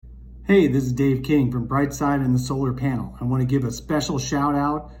Hey, this is Dave King from Brightside and the Solar Panel. I want to give a special shout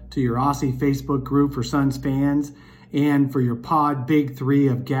out to your Aussie Facebook group for Suns fans and for your pod Big Three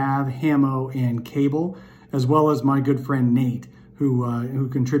of Gav, Hamo, and Cable, as well as my good friend Nate, who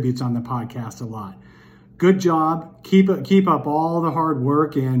contributes on the podcast a lot. Good job. Keep up all the hard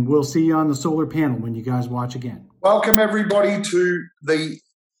work, and we'll see you on the Solar Panel when you guys watch again. Welcome, everybody, to the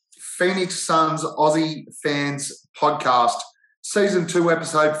Phoenix Suns Aussie Fans Podcast, Season 2,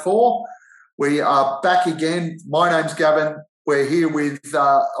 Episode 4. We are back again. My name's Gavin. We're here with,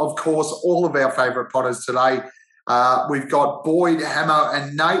 of course, all of our favourite potters today. We've got Boyd, Hamo,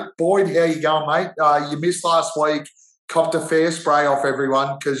 and Nate. Boyd, how you going, mate? You missed last week. Copped a fair spray off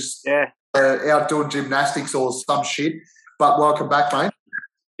everyone because out doing gymnastics or some shit. But welcome back, mate.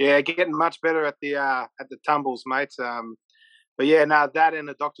 Yeah, getting much better at the tumbles, mate. But yeah, that and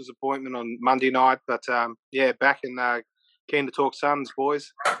a doctor's appointment on Monday night. But back and keen to talk Suns,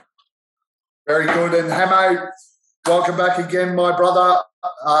 boys. Very good. And Hamo, welcome back again, my brother.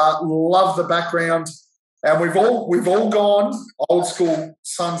 Love the background. And we've all gone old school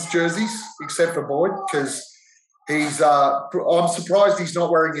Suns jerseys, except for Boyd, because he's. I'm surprised he's not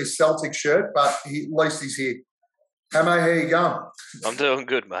wearing his Celtic shirt, but at least he's here. Hamo, how you going? I'm doing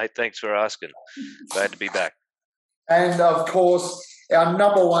good, mate. Thanks for asking. Glad to be back. And, of course, our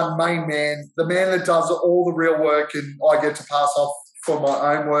number one main man, the man that does all the real work and I get to pass off for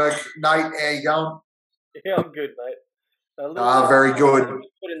my own work. Nate, how you going? Yeah, I'm good, mate. Very good.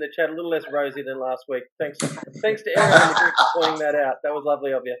 Put in the chat a little less rosy than last week. Thanks to everyone in the group for pointing that out. That was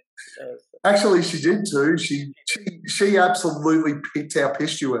lovely of you. Actually, she did too. She absolutely picked our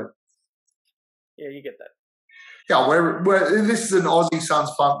piss you were. Yeah, you get that. Yeah, this is an Aussie Suns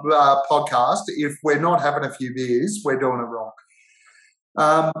fun podcast. If we're not having a few beers, we're doing it wrong.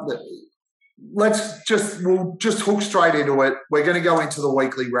 We'll just hook straight into it. We're going to go into the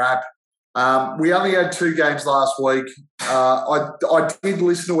weekly wrap. We only had 2 games last week. I did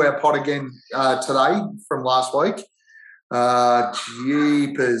listen to our pod again today from last week.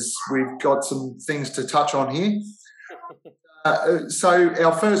 Jeepers, we've got some things to touch on here. So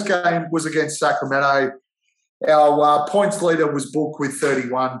our first game was against Sacramento. Our points leader was Book with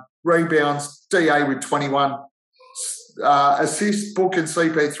 31. Rebounds, DA with 21. Assists, Book and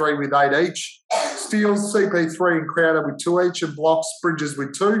CP3 with 8 each. Steals, CP3 and Crowder with 2 each. And blocks, Bridges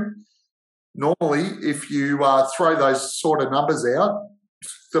with 2. Normally, if you throw those sort of numbers out,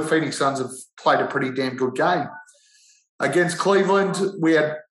 the Phoenix Suns have played a pretty damn good game. Against Cleveland, we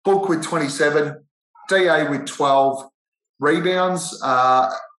had Book with 27, DA with 12 rebounds,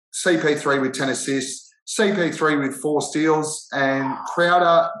 CP3 with 10 assists, CP3 with 4 steals, and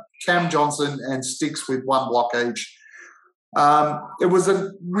Crowder, Cam Johnson, and Sticks with 1 block each. It was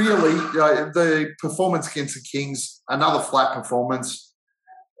the performance against the Kings, another flat performance.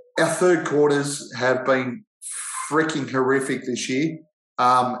 Our third quarters have been freaking horrific this year,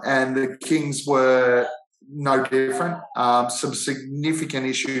 and the Kings were no different. Some significant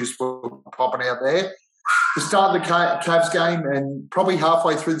issues were popping out there. The start of the Cavs game and probably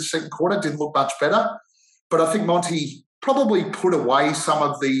halfway through the second quarter didn't look much better, but I think Monty probably put away some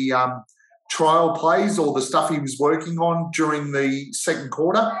of the trial plays or the stuff he was working on during the second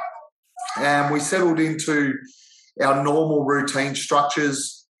quarter, and we settled into our normal routine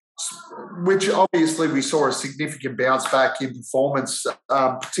structures, which obviously we saw a significant bounce back in performance,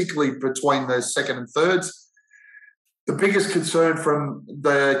 particularly between the second and thirds. The biggest concern from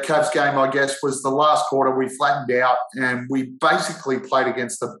the Cavs game, I guess, was the last quarter. We flattened out and we basically played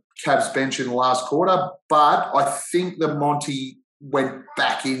against the Cavs bench in the last quarter, but I think that Monty went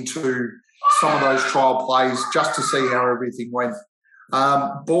back into some of those trial plays just to see how everything went.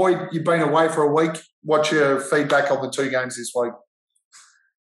 Boyd, you've been away for a week. What's your feedback on the 2 games this week?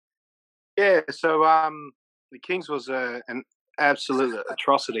 Yeah, so the Kings was an absolute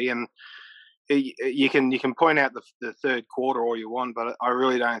atrocity, and you can point out the third quarter all you want, but I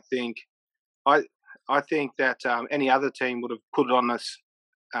really don't think I think that any other team would have put it on us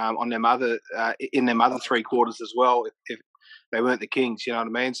on them other in them other 3 quarters as well if they weren't the Kings. You know what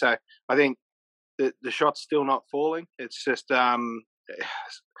I mean? So I think the shot's still not falling. It's just some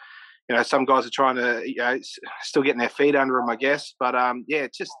guys are trying to, still getting their feet under them, I guess. But,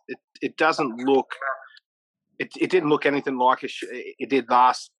 it doesn't look – it didn't look anything like it did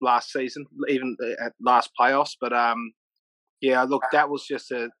last season, even at last playoffs. But, look, that was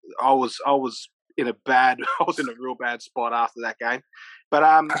just I was in a real bad spot after that game. But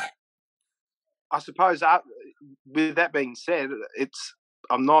I suppose with that being said,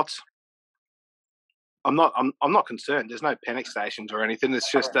 I'm not concerned. There's no panic stations or anything.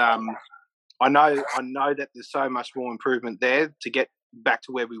 It's just I know that there's so much more improvement there to get back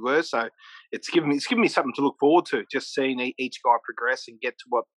to where we were. So it's given me something to look forward to. Just seeing each guy progress and get to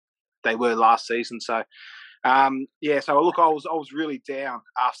what they were last season. So so look, I was really down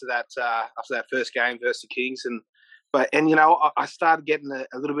after that first game versus the Kings, and I started getting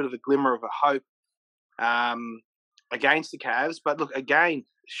a little bit of a glimmer of a hope against the Cavs. But look, again,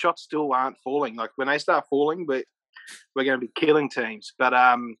 shots still aren't falling. Like when they start falling, we're going to be killing teams. But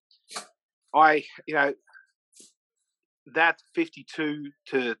that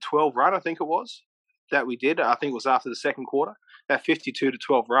 52-12 run, I think it was, that we did. I think it was after the second quarter. That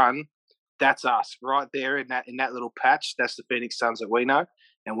 52-12 run, that's us right there in that little patch. That's the Phoenix Suns that we know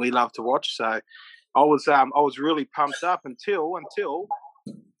and we love to watch. So I was really pumped up until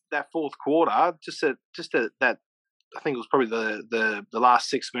that fourth quarter. Just that I think it was probably the last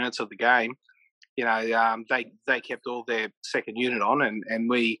 6 minutes of the game. They kept all their second unit on, and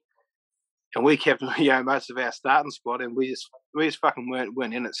we kept most of our starting squad, and we just fucking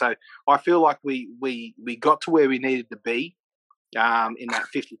weren't in it. So I feel like we got to where we needed to be in that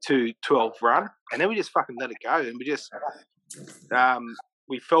 52-12 run, and then we just fucking let it go, and we just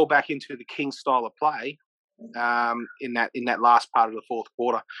we fell back into the King style of play in that last part of the fourth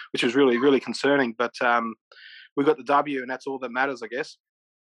quarter, which was really, really concerning. But we got the W, and that's all that matters, I guess.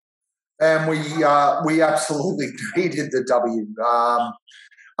 And we absolutely needed the W.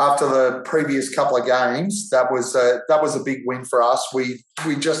 After the previous couple of games, that was a big win for us. We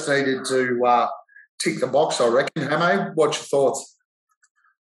just needed to tick the box, I reckon. Hamo, what's your thoughts?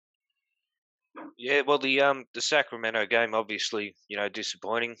 Yeah, well, the Sacramento game, obviously,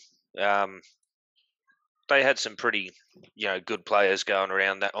 disappointing. They had some pretty, good players going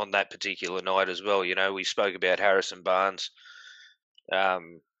around that on that particular night as well. We spoke about Harrison Barnes.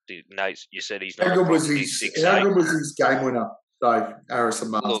 Nate, you said he's not. How good was his game winner, though,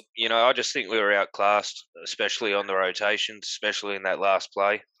 Harrison Barnes? Look, I just think we were outclassed, especially on the rotations, especially in that last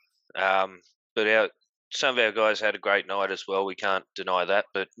play. But some of our guys had a great night as well. We can't deny that.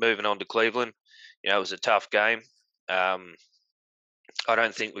 But moving on to Cleveland, it was a tough game. I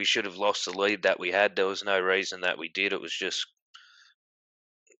don't think we should have lost the lead that we had. There was no reason that we did. It was just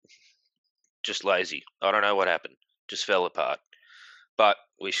lazy. I don't know what happened. Just fell apart. But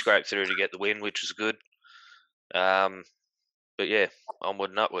we scraped through to get the win, which was good. But yeah,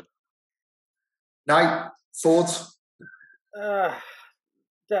 onward and upward. Nate, thoughts?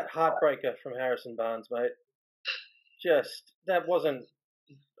 That heartbreaker from Harrison Barnes, mate. That wasn't.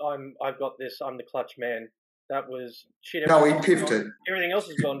 I've got this. I'm the clutch man. That was shit. No, he piffed it. Everything else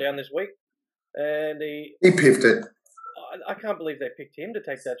has gone down this week, and he piffed it. I can't believe they picked him to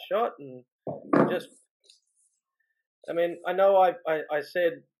take that shot, and I know I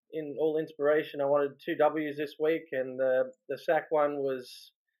said in all inspiration I wanted 2 W's this week, and the Sac one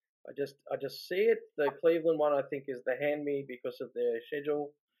was I just see it. The Cleveland one I think is the hand me because of their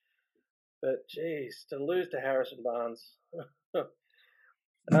schedule, but geez, to lose to Harrison Barnes.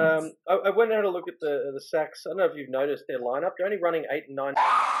 I went and had a look at the Sacs. I don't know if you've noticed their lineup. They're only running 8 and 9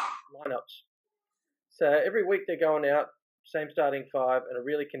 lineups. So every week they're going out, same starting 5 and a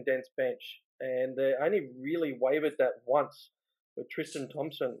really condensed bench. And they only really wavered that once with Tristan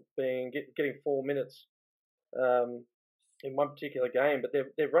Thompson getting 4 minutes in one particular game. But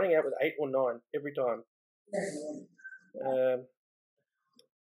they're running out with 8 or 9 every time.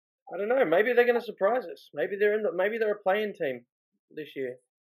 I don't know. Maybe they're going to surprise us. Maybe they're a playing team this year.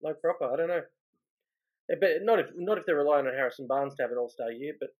 Like proper, I don't know. Yeah, but not if they're relying on Harrison Barnes to have an All-Star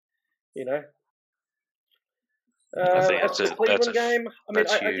year, but I think as the Cleveland game, I did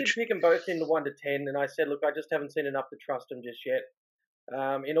huge. pick them both into 1 to 10, and I said, look, I just haven't seen enough to trust them just yet.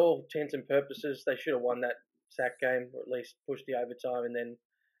 In all intents and purposes, they should have won that Sac game, or at least pushed the overtime, and then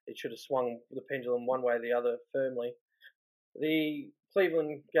it should have swung the pendulum one way or the other firmly. The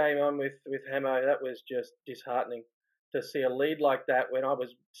Cleveland game I'm with Hamo, that was just disheartening to see a lead like that when I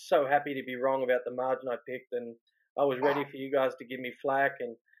was so happy to be wrong about the margin I picked, and I was ready for you guys to give me flack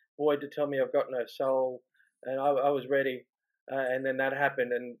and Boyd to tell me I've got no soul, and I was ready, and then that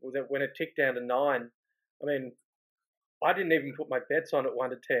happened, and when it ticked down to 9, I didn't even put my bets on at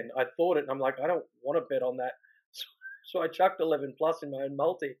 1 to 10. I thought it, and I'm like, I don't want to bet on that, so I chucked 11 plus in my own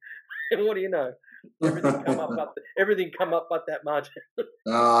multi, and what do you know? Everything come up but that margin.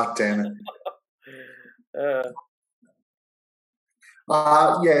 Damn it.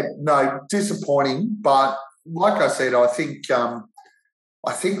 Disappointing. But like I said, I think the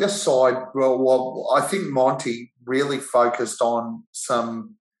side. Well, I think Monty really focused on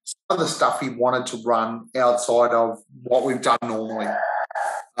some of the stuff he wanted to run outside of what we've done normally.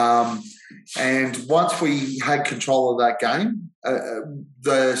 And once we had control of that game,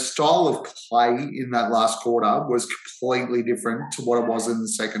 the style of play in that last quarter was completely different to what it was in the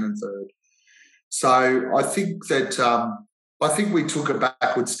second and third. So I think that we took a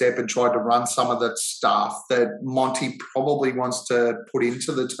backward step and tried to run some of that stuff that Monty probably wants to put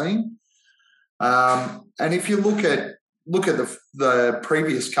into the team. And if you look at the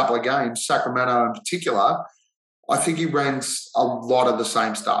previous couple of games, Sacramento in particular, I think he runs a lot of the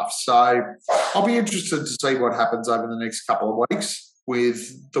same stuff. So I'll be interested to see what happens over the next couple of weeks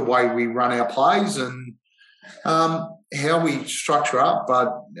with the way we run our plays and how we structure up. But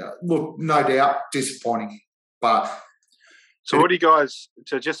look, no doubt disappointing. But so what do you guys?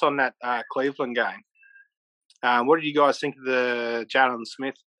 So just on that Cleveland game, what did you guys think of the Jalen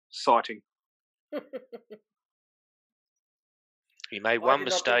Smith sighting? He made one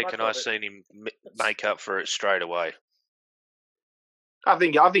mistake, and I seen him make up for it straight away. I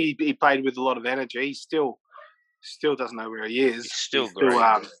think he played with a lot of energy. He still doesn't know where he is. He's still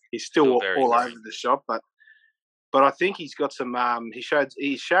all over the shop, but I think he's got some.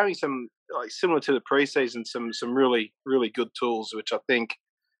 He's showing some, like, similar to the preseason, some really, really good tools, which I think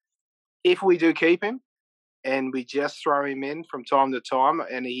if we do keep him and we just throw him in from time to time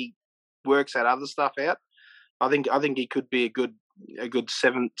and he works that other stuff out, I think he could be a good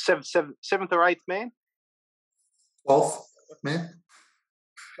seventh or eighth man. 12th man.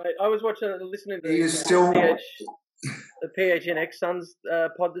 Mate, I was listening to the PHNX Suns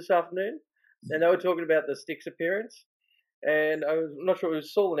pod this afternoon, and they were talking about the Sticks appearance, and I was not sure, it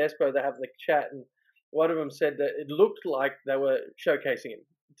was Saul and Espo, they're having a chat, and one of them said that it looked like they were showcasing him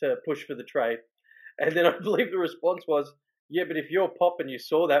to push for the trade, and then I believe the response was, yeah, but if you're Pop and you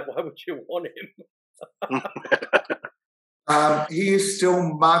saw that, why would you want him? He is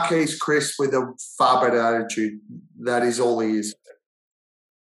still Marquise Chris with a far better attitude. That is all he is.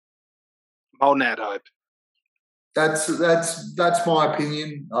 Holding out hope. That's my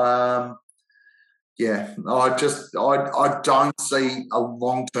opinion. Yeah, I don't see a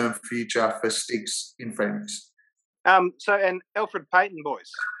long-term future for Sticks in Phoenix. So, and Elfrid Payton,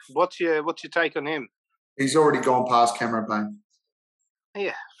 boys, what's your take on him? He's already gone past Cameron Payne.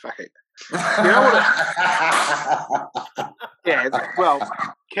 Yeah, fuck it. You know what? Yeah, well,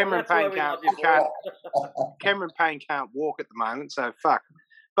 Cameron Payne can't walk at the moment, so fuck.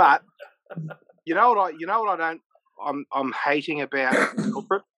 But you know what I'm hating about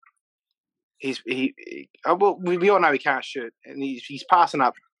Elfrid? We all know he can't shoot, and he's passing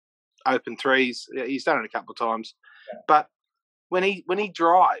up open threes. He's done it a couple of times, but when he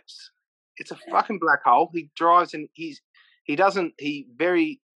drives, it's a fucking black hole. He drives and he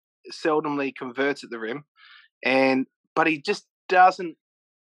very seldomly converts at the rim, but he just doesn't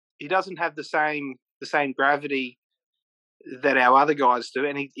have the same gravity that our other guys do,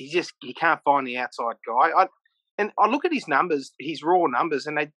 and he can't find the outside guy. I look at his numbers, his raw numbers,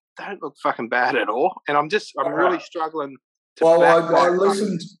 and they don't look fucking bad at all. And I'm really struggling. I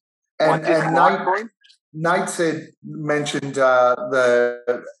listened, and Nate mentioned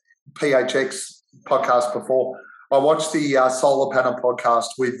the PHX podcast before. I watched the Solar Panel podcast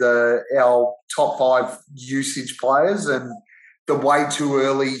with our top 5 usage players, and the way too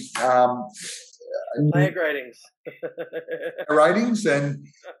early player ratings, and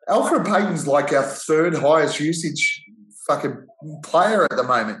Elfrid Payton's like our 3rd highest usage fucking player at the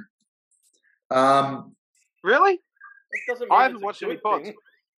moment. Really? I haven't watched any pods.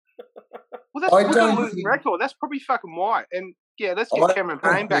 Well, that's a losing record. That's probably fucking why. And yeah, let's get Cameron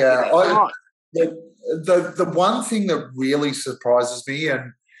Payne back in. The one thing that really surprises me,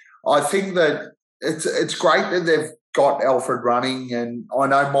 and I think that it's great that they've got Elfrid running, and I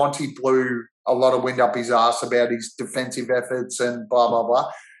know Monty blew a lot of wind up his ass about his defensive efforts and blah, blah,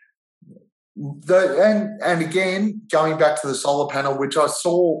 blah. And again, going back to the Solar Panel, which I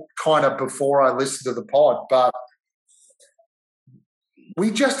saw kind of before I listened to the pod, but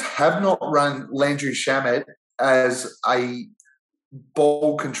we just have not run Landry Shamet as a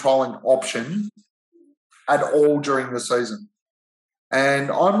ball-controlling option at all during the season.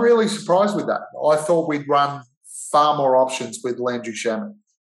 And I'm really surprised with that. I thought we'd run far more options with Landry Shamet.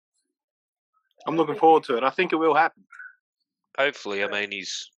 I'm looking forward to it. I think it will happen. Hopefully. I mean,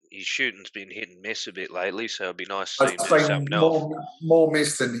 his shooting's been hit and miss a bit lately, so it'd be nice to see him do something else. More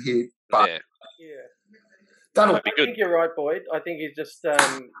miss than hit. But yeah. That'll be good. I think you're right, Boyd. I think he's just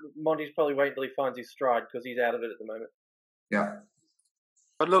Monty's probably waiting until he finds his stride because he's out of it at the moment. Yeah.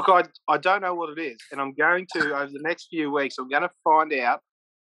 But look, I don't know what it is, and I'm going to, over the next few weeks, I'm going to find out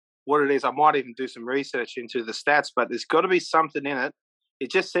what it is. I might even do some research into the stats, but there's got to be something in it.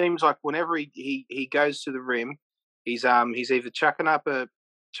 It just seems like whenever he goes to the rim, he's either chucking up a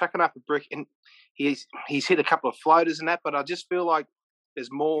chucking up a brick, and he's hit a couple of floaters and that, but I just feel like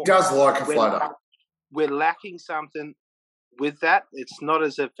there's more. He does like a floater. We're lacking something with that. It's not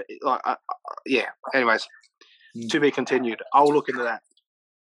as if, yeah. Anyways, to be continued. I'll look into that.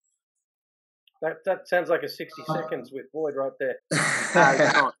 That sounds like a 60 seconds with Boyd right there. No,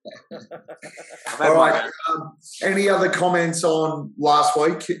 it's not. All right. Any other comments on last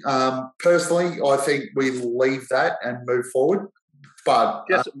week? Personally, I think we leave that and move forward. But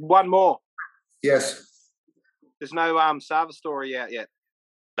just one more. Yes. There's no Sava story out yet.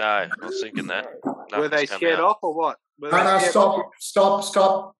 No, I was thinking that. Were they scared off or what? No,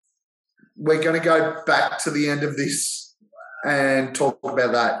 stop. We're going to go back to the end of this and talk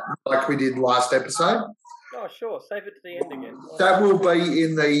about that like we did last episode. Oh, sure. Save it to the end again. That will be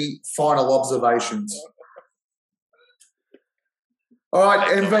in the final observations. All right,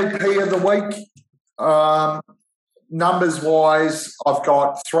 MVP of the week. Numbers-wise, I've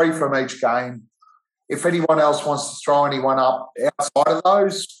got 3 from each game. If anyone else wants to throw anyone up outside of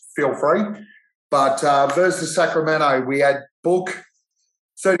those, feel free. But versus Sacramento, we had Book,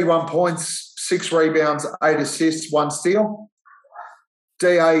 31 points, 6 rebounds, 8 assists, 1 steal.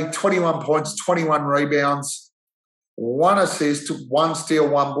 DA, 21 points, 21 rebounds, 1 assist, 1 steal,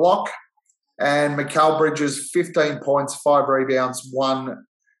 1 block. And Mikal Bridges, 15 points, 5 rebounds, 1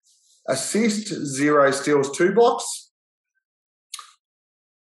 assist, 0 steals, 2 blocks.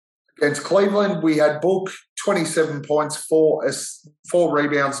 Against Cleveland, we had Book, 27 points, 4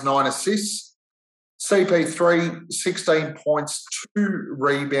 rebounds, 9 assists. CP3, 16 points, 2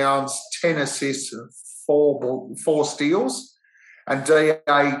 rebounds, 10 assists, 4 steals. And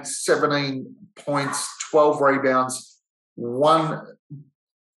DA, 17 points, 12 rebounds, 1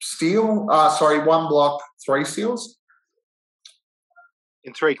 steal. 1 block, 3 steals.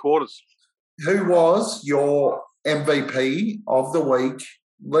 In 3 quarters. Who was your MVP of the week?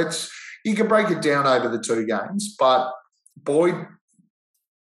 You can break it down over the 2 games, but Boyd,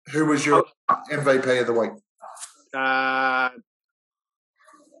 who was your MVP of the week? I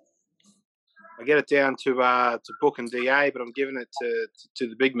get it down to Book and DA, but I'm giving it to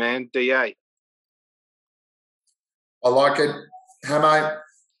the big man, DA. I like it. Hamo,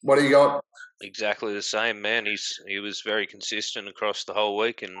 what do you got? Exactly the same, man. He was very consistent across the whole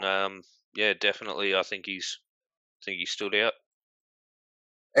week, and definitely, I think he stood out.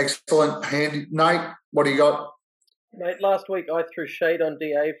 Excellent. Handy. Nate, what do you got? Mate, last week I threw shade on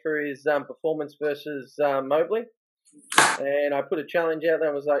DA for his performance versus Mobley, and I put a challenge out there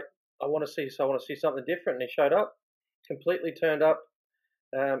and was like, I want to see something different, and he showed up, completely turned up.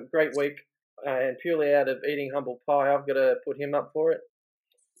 Great week, and purely out of eating humble pie, I've got to put him up for it.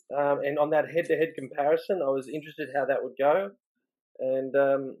 And on that head-to-head comparison, I was interested how that would go. And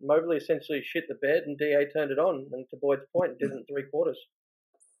Mobley essentially shit the bed, and DA turned it on. And to Boyd's point, did it in 3 quarters.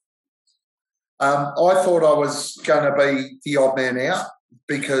 I thought I was going to be the odd man out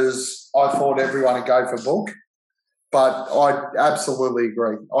because I thought everyone would go for Book. But I absolutely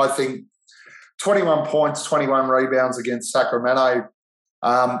agree. I think 21 points, 21 rebounds against Sacramento.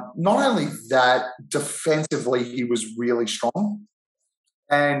 Not only that, defensively he was really strong.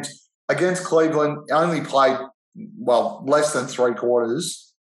 And against Cleveland, only played, less than 3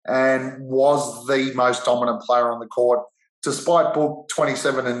 quarters and was the most dominant player on the court. Despite Book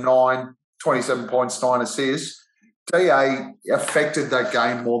 27 points, 9 assists, DA affected that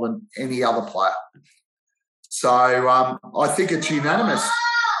game more than any other player. So I think it's unanimous.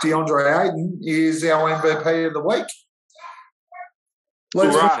 DeAndre Ayton is our MVP of the week.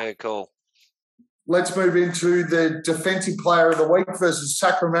 Cool. Let's move into the defensive player of the week versus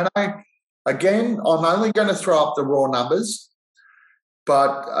Sacramento. Again, I'm only going to throw up the raw numbers.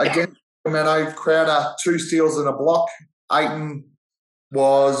 But against Sacramento, Crowder, 2 steals and a block. Ayton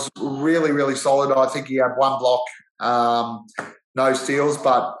was really, really solid. I think he had 1 block, no steals.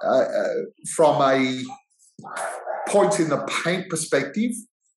 But from a points in the paint perspective,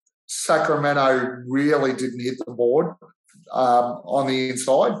 Sacramento really didn't hit the board on the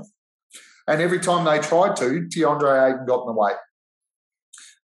inside. And every time they tried to, DeAndre Ayton got in the way.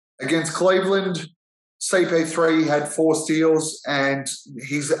 Against Cleveland, CP3 had 4 steals and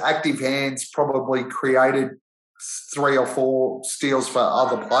his active hands probably created 3 or 4 steals for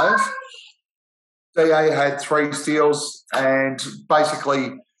other players. DA had 3 steals and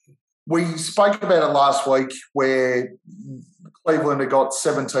basically we spoke about it last week where Cleveland had got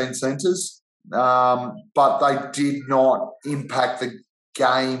 17 centres, but they did not impact the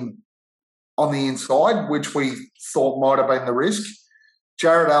game on the inside, which we thought might have been the risk.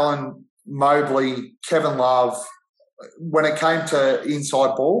 Jared Allen, Mobley, Kevin Love, when it came to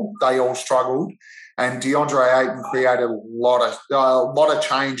inside ball, they all struggled. and DeAndre Ayton created a lot of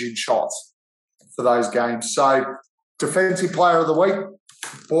change in shots for those games. So, defensive player of the week,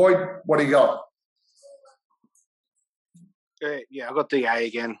 Boyd, what do you got? Yeah, I got DA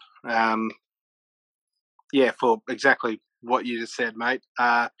again. For exactly what you just said, mate.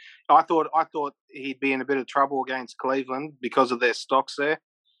 I thought he'd be in a bit of trouble against Cleveland because of their stocks there,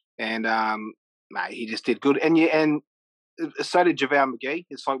 and mate, he just did good. And so did JaVale McGee.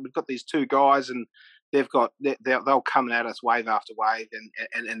 It's like we've got these two guys, and they'll come at us wave after wave,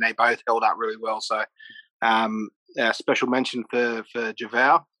 and they both held up really well. So, special mention for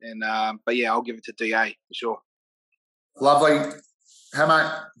JaVale, and but yeah, I'll give it to DA for sure. Lovely. How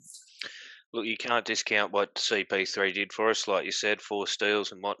mate? Look, you can't discount what CP3 did for us, like you said, 4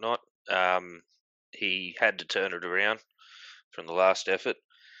 steals and whatnot. He had to turn it around from the last effort.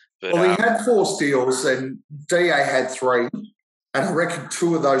 But, well, he had 4 steals and DA had 3, and I reckon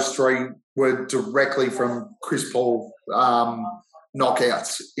 2 of those 3 were directly from Chris Paul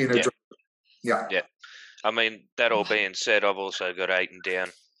knockouts in a yeah. Yeah. Yeah. I mean, that all being said, I've also got Ayton down.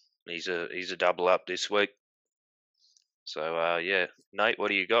 He's a double up this week. So, yeah. Nate, what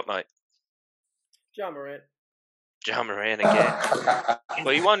do you got, mate? Ja Morant. Ja Morant again.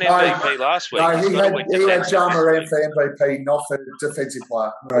 Well, he won MVP last week. No, he had Ja Morant for MVP, not for defensive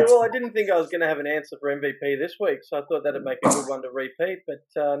player. Yeah, well, I didn't think I was going to have an answer for MVP this week, so I thought that'd make a good one to repeat. But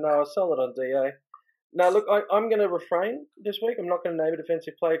no, I was solid on DA. No, look, I'm going to refrain this week. I'm not going to name a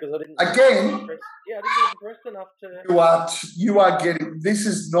defensive player because I didn't. Again? Yeah, I didn't get impressed enough to. You are getting. This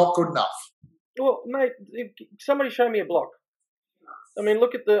is not good enough. Well, mate, somebody show me a block. I mean,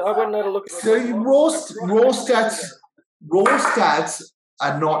 look at the. I wouldn't know to look at. See, raw stats. Raw stats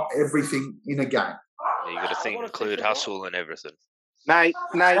are not everything in a game. Yeah, you got to include hustle and everything. Nate,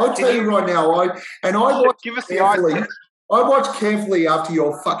 I'll tell you right now. I watched give us the carefully. eye. I watched carefully after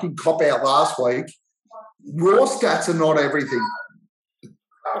your fucking cop out last week. Raw stats are not everything.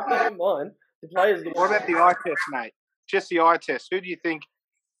 I don't mind. The players. What about the eye test, mate? Just the eye test. Who do you think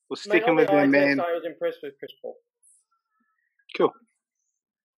was sticking with their man? I was impressed with Chris Paul. Cool.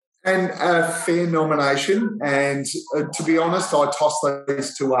 And a fair nomination. And to be honest, I tossed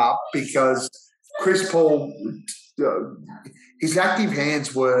these 2 up because Chris Paul, his active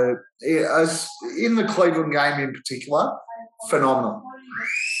hands were, in the Cleveland game in particular, phenomenal.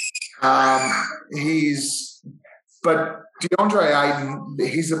 But DeAndre Ayton,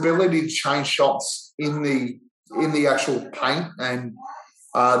 his ability to change shots in the actual paint and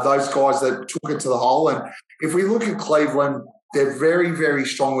those guys that took it to the hole. And if we look at Cleveland, they're very, very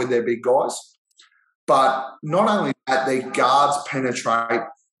strong with their big guys. But not only that, their guards penetrate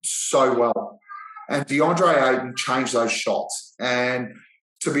so well. And DeAndre Ayton changed those shots. And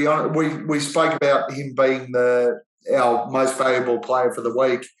to be honest, we spoke about him being our most valuable player for the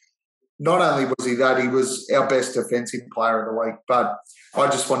week. Not only was he that, he was our best defensive player of the week. But I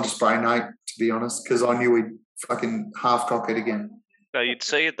just wanted to spray Nate, to be honest, because I knew he'd fucking half-cock it again. No, you'd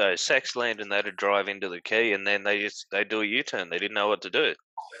see it though. Sacks land and they'd drive into the key, and then they do a U-turn. They didn't know what to do.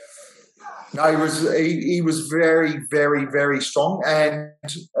 No, he was very, very, very strong. And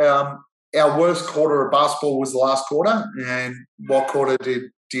our worst quarter of basketball was the last quarter. And what quarter did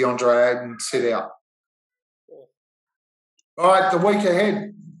DeAndre Ayton sit out? All right, the week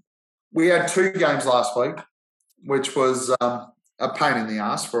ahead, we had 2 games last week, which was a pain in the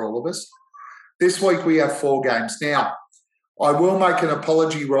ass for all of us. This week we have 4 games. Now, I will make an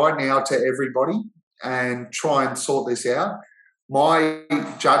apology right now to everybody and try and sort this out. My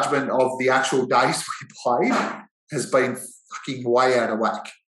judgment of the actual days we played has been fucking way out of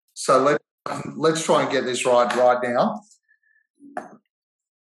whack. So let's try and get this right now.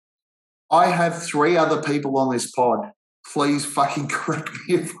 I have 3 other people on this pod. Please fucking correct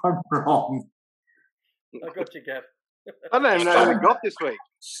me if I'm wrong. I got you, Gav. I don't even know who we got this week.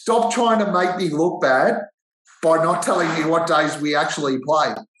 Stop trying to make me look bad by not telling me what days we actually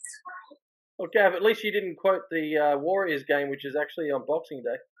play. Well, Gav, at least you didn't quote the Warriors game, which is actually on Boxing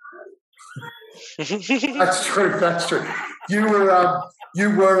Day. That's true. You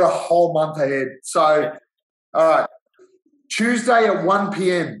were a whole month ahead. So, all right. Tuesday at 1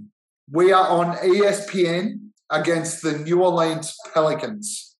 p.m., we are on ESPN against the New Orleans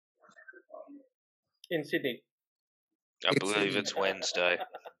Pelicans. In Sydney. I believe it's Wednesday.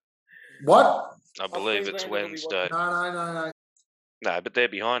 What? I believe it's Wednesday. No. No, but they're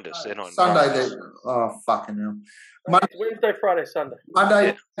behind us. They're not. Sunday. Oh, fucking hell. It's Wednesday, Friday, Sunday.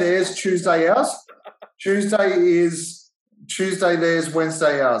 Monday, there's Tuesday ours. Tuesday, there's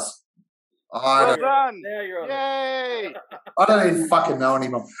Wednesday ours. Well done. Now you're on. Yay! I don't even fucking know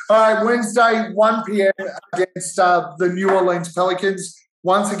anymore. All right, Wednesday, 1 p.m. against the New Orleans Pelicans.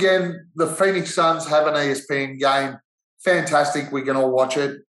 once again, the Phoenix Suns have an ESPN game. Fantastic. We can all watch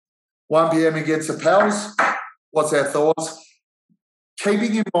it. 1 p.m. against the Pels. What's our thoughts?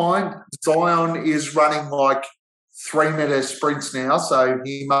 Keeping in mind, Zion is running like 3-metre sprints now, so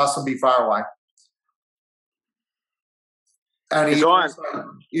he mustn't be far away. And he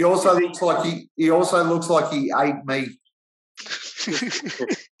also looks like he ate me.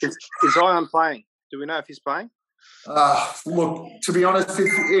 Is Zion playing? Do we know if he's playing? Look, to be honest,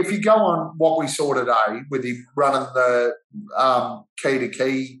 if you go on what we saw today with him running the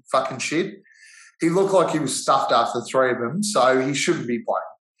key-to-key fucking shit, he looked like he was stuffed after 3 of them, so he shouldn't be playing.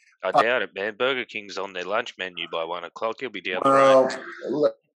 I doubt it, man. Burger King's on their lunch menu by 1 o'clock. He'll be down the road.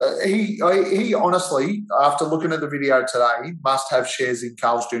 He honestly, after looking at the video today, must have shares in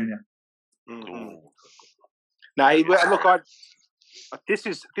Carl's Jr. Mm-hmm. No, this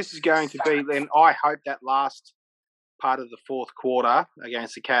is going to be. Then I hope that last part of the fourth quarter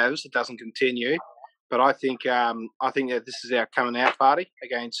against the Cavs it doesn't continue. But I think that this is our coming out party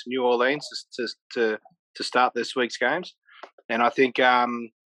against New Orleans to start this week's games, and I think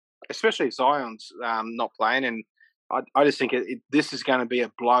especially if Zion's not playing, and I just think this is going to be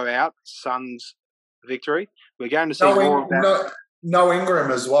a blowout Suns victory. We're going to see more of that. No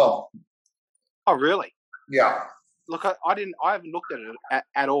Ingram as well. Oh, really? Yeah. Look, I haven't looked at it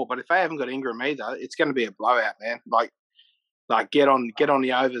at all. But if they haven't got Ingram either, it's going to be a blowout, man. Like get on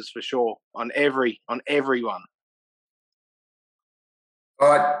the overs for sure on everyone. All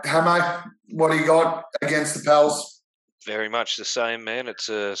right, Hamo, what do you got against the Pels? Very much the same, man. It's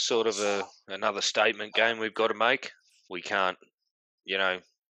a sort of another statement game we've got to make. We can't,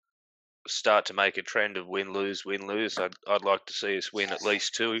 start to make a trend of win-lose, win-lose. I'd like to see us win at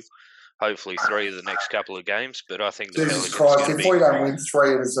least 2, hopefully 3 of the next couple of games. But I think Jesus Christ, if we don't win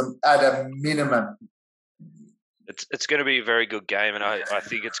 3 at a minimum. It's going to be a very good game, and I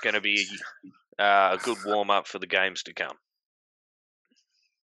think it's going to be a good warm-up for the games to come.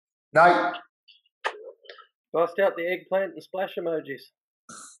 Nate? Bust out the eggplant and splash emojis.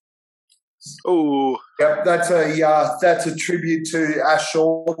 Oh, yep, that's a tribute to Ash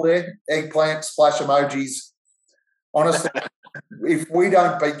Shaw there. Eggplant, splash emojis. Honestly, if we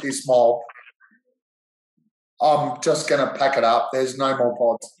don't beat this mob, I'm just going to pack it up. There's no more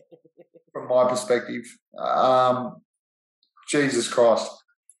pods from my perspective. Jesus Christ.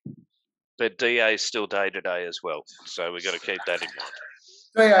 But DA is still day-to-day as well, so we've got to keep that in mind.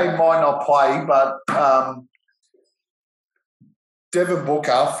 DA might not play, but Devin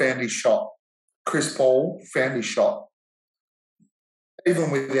Booker found his shot. Chris Paul found his shot.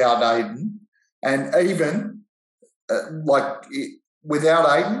 Even without Aiden. And even, without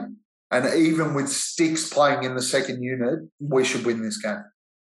Aiden, and even with Sticks playing in the second unit, we should win this game.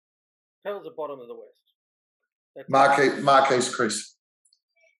 Pels the bottom of the West. Marquise Chris.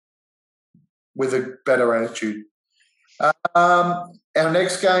 With a better attitude. Our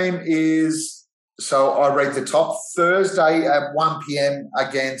next game is, so I read the top, Thursday at 1 p.m.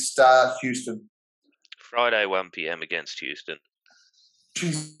 against Houston. Friday, 1 p.m. against Houston.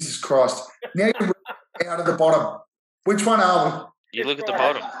 Jesus Christ. Now you're out of the bottom. Which one are we? You look at the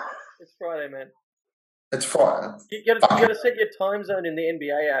bottom. It's Friday, man. It's Friday. You got to set your time zone in the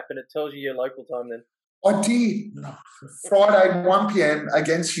NBA app and it tells you your local time then. I did. Friday, 1 p.m.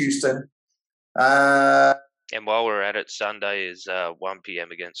 against Houston. And while we're at it, Sunday is 1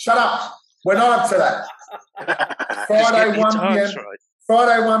 p.m. against... Shut up. We're not up to that. Friday, 1 p.m. Right.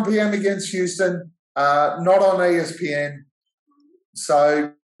 Friday, 1 p.m. against Houston. Not on ESPN.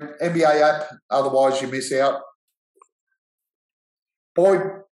 So, NBA app. Otherwise, you miss out. Boyd.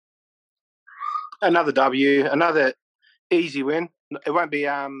 Another W. Another easy win. It won't be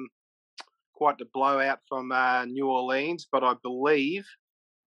quite the blowout from New Orleans, but I believe...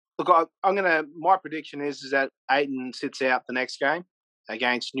 Look, my prediction is that Ayton sits out the next game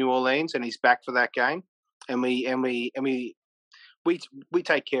against New Orleans, and he's back for that game, and we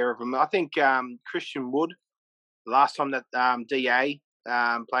take care of him. I think Christian Wood, last time that DA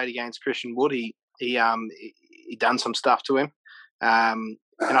played against Christian Wood, he done some stuff to him, and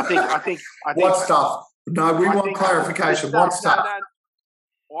I think what stuff? No, we want clarification. What stuff?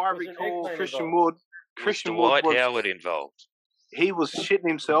 No, I recall Christian Wood. Christian Wood was Howard involved. He was shitting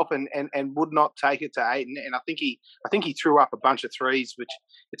himself and would not take it to Ayton, and I think he threw up a bunch of threes, which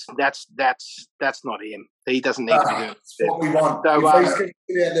that's not him. He doesn't need to be doing it. That's what we want. So, if he's going to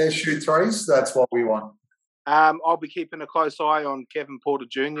get out there shoot threes, that's what we want. I'll be keeping a close eye on Kevin Porter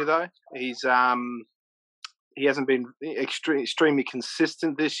Jr. though. He hasn't been extremely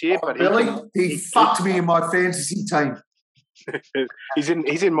consistent this year, but really he fucked me in my fantasy team. he's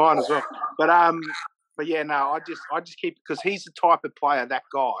in mine as well, but But yeah, no, I just keep, because he's the type of player, that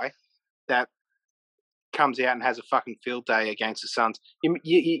guy, that comes out and has a fucking field day against the Suns.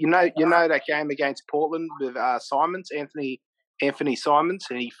 You know that game against Portland with Simons, Anthony Simons,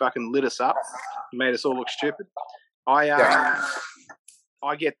 and he fucking lit us up. He made us all look stupid. I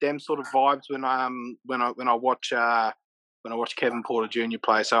get them sort of vibes when I watch Kevin Porter Jr.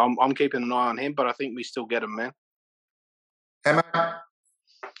 play. So I'm keeping an eye on him, but I think we still get him, man. Emma?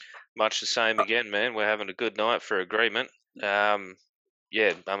 Much the same again, man. We're having a good night for agreement. Yeah,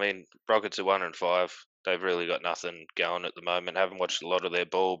 I mean, Rockets are 1-5. They've really got nothing going at the moment. Haven't watched a lot of their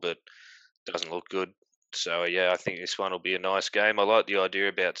ball, but doesn't look good. So yeah, I think this one will be a nice game. I like the idea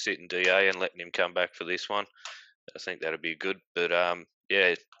about sitting DA and letting him come back for this one. I think that'll be good. But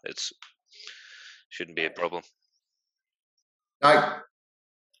yeah, it's shouldn't be a problem. No.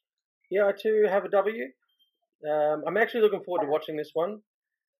 Yeah, I too have a W. I'm actually looking forward to watching this one.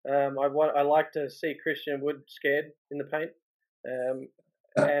 I like to see Christian Wood scared in the paint,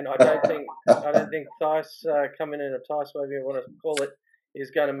 and I don't think Theis coming in, or Theis, whatever you want to call it, is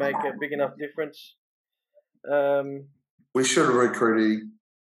going to make a big enough difference. We should have recruited him.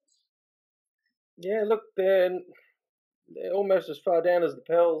 Yeah, look, they're almost as far down as the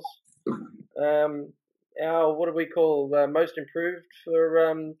Pels. Our, what do we call, most improved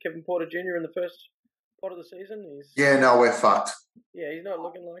for Kevin Porter Jr. in the first part of the season? Yeah, no, we're fucked. Yeah, he's not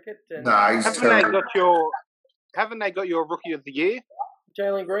looking like it. And no, he's terrible. Haven't they got your Rookie of the Year?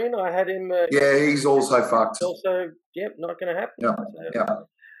 Jalen Green, I had him. Yeah, he's also fucked. Also, yep, not going to happen. Yeah, so,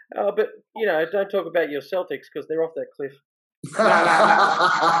 yeah. But, you know, don't talk about your Celtics because they're off that cliff.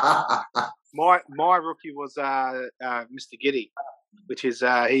 No. My rookie was Mr. Giddy, which is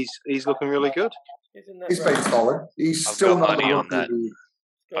he's looking really good. He's been solid. He's I've still got not money on that.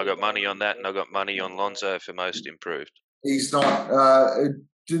 I got money on that, and I got money on Lonzo for most improved. He's not.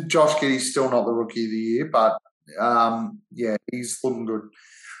 Josh Giddey's still not the Rookie of the Year, but yeah, he's looking good.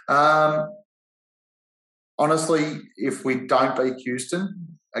 Honestly, if we don't beat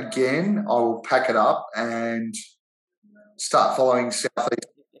Houston again, I will pack it up and start following Southeast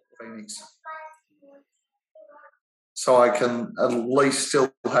Phoenix, so I can at least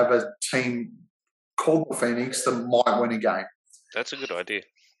still have a team called the Phoenix that might win a game. That's a good idea.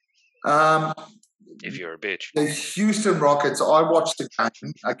 If you're a bitch. The Houston Rockets, I watched the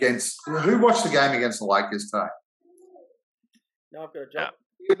game against... Who watched the game against the Lakers today? No, I've got a job.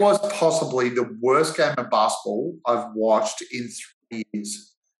 It was possibly the worst game of basketball I've watched in 3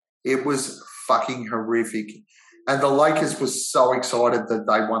 years. It was fucking horrific. And the Lakers were so excited that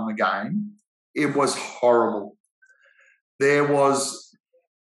they won the game. It was horrible. There was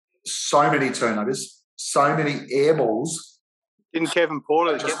so many turnovers, so many air balls. Didn't Kevin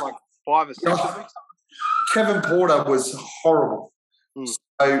Porter get like 5 or 6 of them? Kevin Porter was horrible. So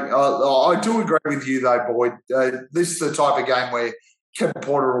I do agree with you though, Boyd. This is the type of game where Kevin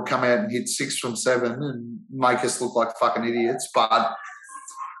Porter will come out and hit 6 from 7 and make us look like fucking idiots. But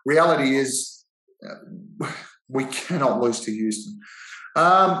reality is we cannot lose to Houston.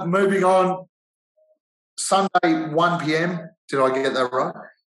 Moving on, Sunday 1 p.m. Did I get that right?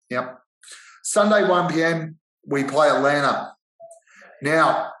 Yep. Sunday 1 p.m. we play Atlanta.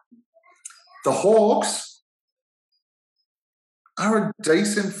 Now, the Hawks are a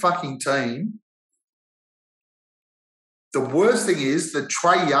decent fucking team. The worst thing is that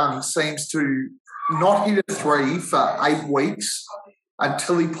Trae Young seems to not hit a 3 for 8 weeks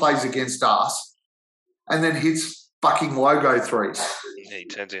until he plays against us and then hits fucking logo 3s. Yeah, he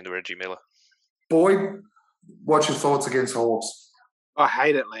turns into Reggie Miller. Boyd, what's your thoughts against Hawks? I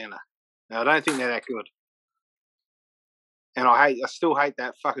hate Atlanta. I don't think they're that good. And I still hate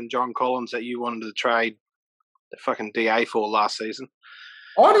that fucking John Collins that you wanted to trade the fucking DA for last season.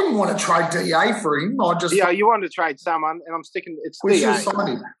 I didn't want to trade DA for him. You wanted to trade someone, and I'm sticking. It's we DA. should sign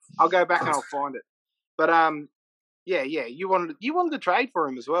him. I'll go back and I'll find it. But yeah, you wanted to trade for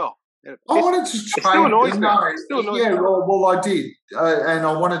him as well. I wanted to trade. It still annoys me. Yeah, well, I did, and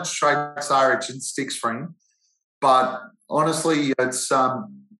I wanted to trade Saric and Sticks for him. But honestly, it's I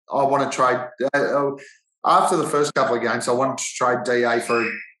want to trade. After the first couple of games, I wanted to trade DA for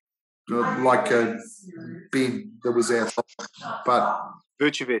like a bin that was out. But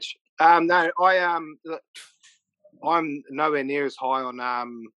Vucevic. No, I'm nowhere near as high on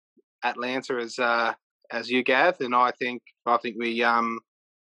Atlanta as you, Gav, and I think we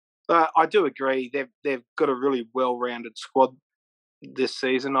I do agree they've got a really well-rounded squad this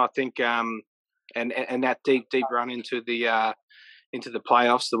season. I think and that deep run into the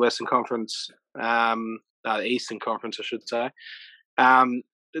playoffs, the Western Conference, the Eastern Conference, I should say, done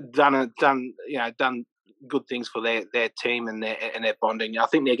good things for their team and their bonding. I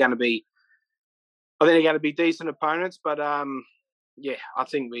think they're going to be I think they're going to be decent opponents, but yeah, I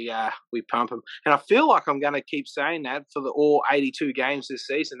think we pump them. And I feel like I'm going to keep saying that for all 82 games this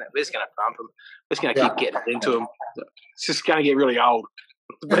season, that we're just going to pump them. We're just going to keep getting into them. It's just going to get really old.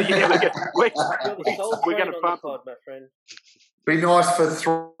 But yeah, we're going to pump them. My friend. Be nice for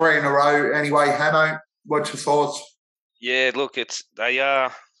 3 in a row. Anyway, Hamo, what's your thoughts? Yeah, look, they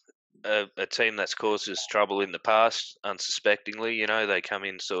are a team that's caused us trouble in the past, unsuspectingly. You know, they come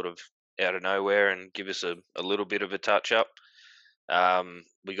in sort of out of nowhere and give us a little bit of a touch-up.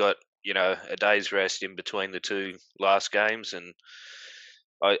 We got, a day's rest in between the 2 last games, and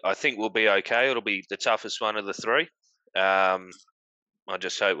I think we'll be okay. It'll be the toughest one of the 3. I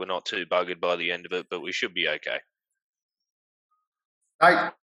just hope we're not too buggered by the end of it, but we should be okay. Hey,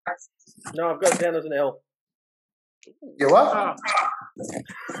 No, I've got it down as an L. you what?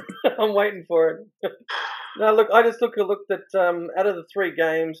 I'm waiting for it. No, look, I just looked at out of the 3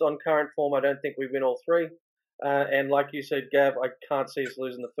 games on current form, I don't think we win all 3. And like you said, Gav, I can't see us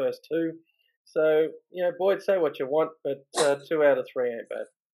losing the first 2. So, Boyd, say what you want, but 2 out of 3 ain't bad.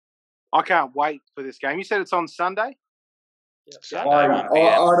 I can't wait for this game. You said it's on Sunday? Yeah. Sunday, I 1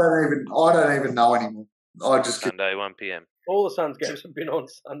 p.m. don't even know anymore. Sunday, 1 p.m. All the Suns games have been on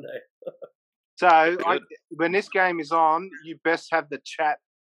Sunday. So when this game is on, you best have the chat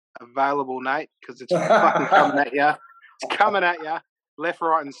available, Nate, because it's fucking coming at you. It's coming at you, left,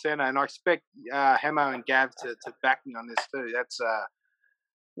 right, and centre. And I expect Hamo and Gav to back me on this too. That's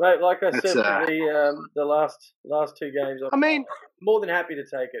Mate, like I said, the last 2 games, I'm more than happy to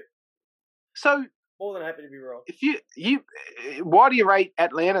take it. So more than happy to be wrong. If you why do you rate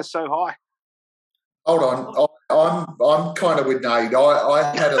Atlanta so high? Hold on, I'm kind of with Nate.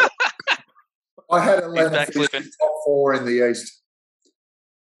 I had Atlanta finishing top 4 in the East.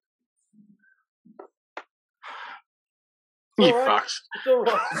 You fucks. It's all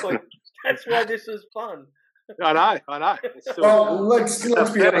right. That's why this is fun. I know. Well, let's be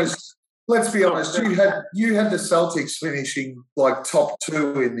honest. Let's be honest. You had the Celtics finishing like top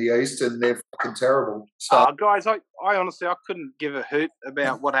 2 in the East, and they're fucking terrible. So, guys, I honestly I couldn't give a hoot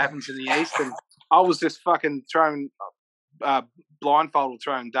about what happens in the East, and I was just fucking throwing blindfolded,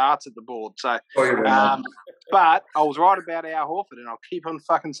 throwing darts at the board. So, but I was right about Al Horford, and I'll keep on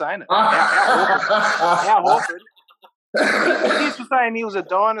fucking saying it. Al Horford. He was saying he was a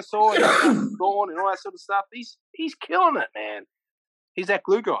dinosaur and born and all that sort of stuff. He's killing it, man. He's that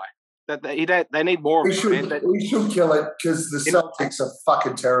glue guy. They need more of him. We should kill it because the Celtics are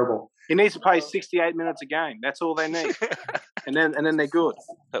fucking terrible. He needs to play 68 minutes a game. That's all they need, and then they're good.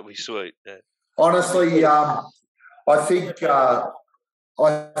 That'd be sweet. Yeah. Honestly, I think the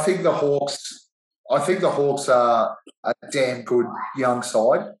Hawks. I think the Hawks are a damn good young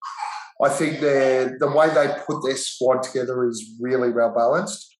side. I think the way they put their squad together is really well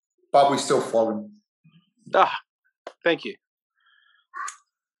balanced, but we still flog them. Thank you.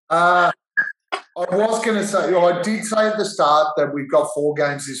 I was going to say, I did say at the start that we've got 4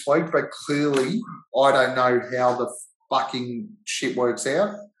 games this week, but clearly I don't know how the fucking shit works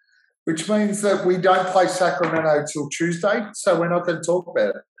out, which means that we don't play Sacramento till Tuesday, so we're not going to talk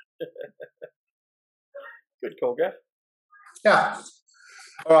about it. Good call, Gav. Yeah.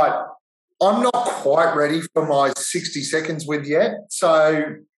 All right. I'm not quite ready for my 60 seconds with yet,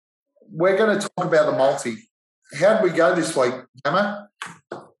 so we're going to talk about the multi. How did we go this week, Emma?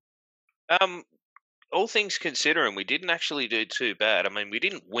 All things considering, we didn't actually do too bad. I mean, we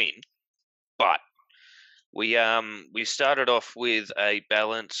didn't win, but we started off with a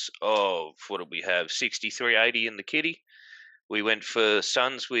balance of, what did we have, 63.80 in the kitty. We went for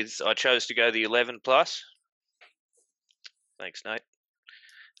Suns I chose to go the 11 plus. Thanks, Nate.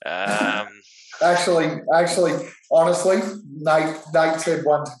 Actually, honestly, Nate said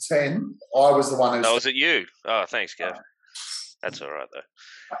 1 to 10. I was the one who. Oh, was it you? Oh, thanks, Gav. That's all right though.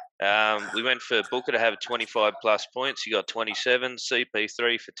 We went for Booker to have 25 plus points. He got 27.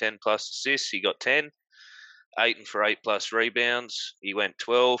 CP3 for 10 plus assists. He got 10. Ayton for 8 plus rebounds. He went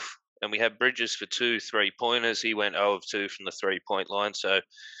 12. And we had Bridges for 2 3-pointers. He went 0 of 2 from the 3-point line. So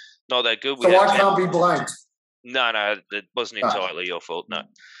not that good. So I can't be blamed. No, it wasn't entirely your fault. No,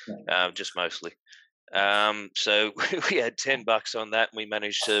 just mostly. So we had $10 on that, and we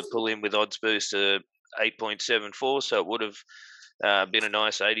managed to pull in with odds boost to 8.74. So it would have been a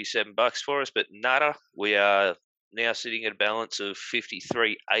nice $87 for us, but nada. We are now sitting at a balance of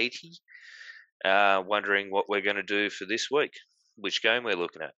 53.80. Wondering what we're going to do for this week. Which game we're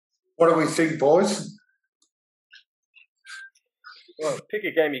looking at? What do we think, boys? Well, pick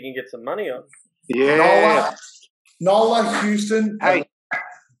a game you can get some money on. Yeah. Nola, Houston. Hey,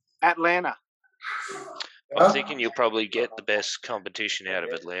 Atlanta. I'm thinking you'll probably get the best competition out of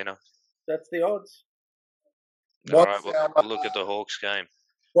Atlanta. That's the odds. All What's right, our, we'll look at the Hawks game.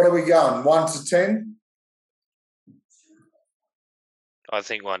 what are we going? 1 to 10? I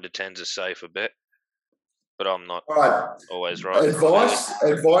think 1 to 10's a safer bet, but I'm not All right. always right.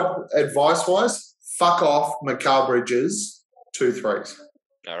 Advice-wise, fuck off Mikal Bridges 2 threes.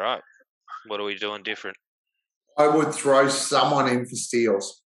 All right. What are we doing different? I would throw someone in for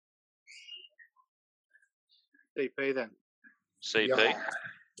steals. CP then. CP? Yep.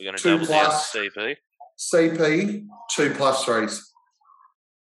 We're going to 2 double down plus. CP. CP, 2 plus threes.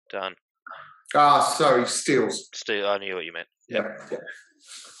 Done. Sorry, steals. Still, I knew what you meant. Yeah.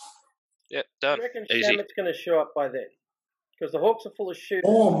 Yep, Do done. you reckon Easy. Shamet's going to show up by then? Because the Hawks are full of shooters.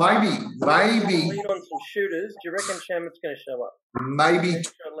 Or maybe Lean on some shooters. Do you reckon Shamet's going to show up? maybe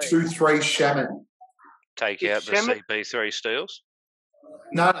Extra lean. 2-3 Shaman. Take Is out the Shemet- CP3 steals.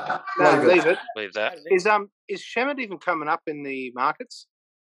 No, Leave it. Leave that. Is Shemet even coming up in the markets?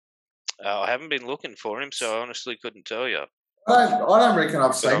 I haven't been looking for him, so I honestly couldn't tell you. I don't reckon I've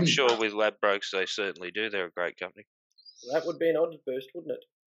But seen I'm him. sure with Ladbrokes they certainly do. They're a great company. That would be an odds boost, wouldn't it?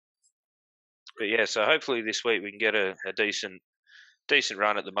 But yeah, so hopefully this week we can get a decent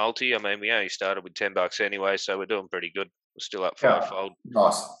run at the multi. I mean, we only started with $10 anyway, so we're doing pretty good. We're still up Yeah. fivefold.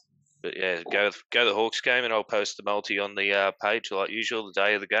 Nice. But yeah, go the Hawks game, and I'll post the multi on the page like usual the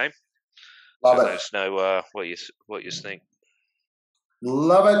day of the game. Love So it. let us know what you think.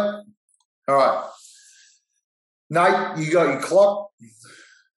 Love it. All right. Nate, you got your clock.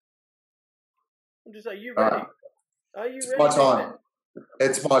 I'm just, are you All ready? right. Are you It's ready? my time. Nathan?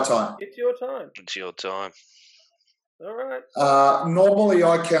 It's my time. It's your time. It's your time. All right. Normally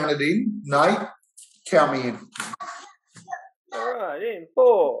I count it in. Nate, count me in. All right. In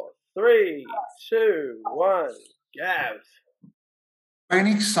 4, 3, 2, 1. Gav.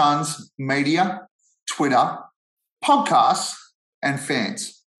 Phoenix Suns media, Twitter, podcasts, and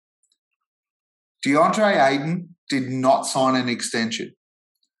fans. DeAndre Ayton did not sign an extension.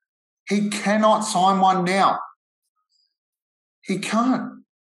 He cannot sign one now. He can't.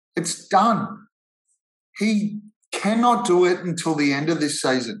 It's done. He cannot do it until the end of this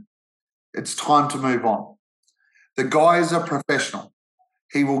season. It's time to move on. The guy is a professional.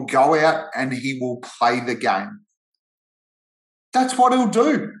 He will go out and he will play the game. That's what he'll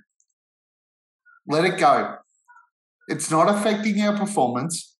do. Let it go. It's not affecting our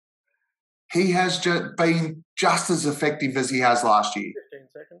performance. He has been just as effective as he has last year. 15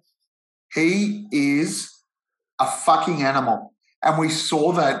 seconds. He is a fucking animal. And we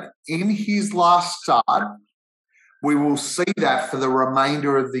saw that in his last start. We will see that for the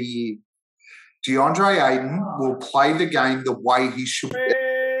remainder of the year. DeAndre Ayton will play the game the way he should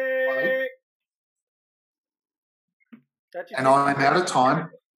play. And I'm out of time.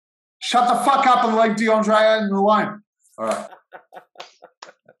 Shut the fuck up and leave DeAndre Ayton alone. All right.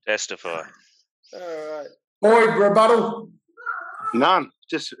 Testify. All right. Boyd, rebuttal. None.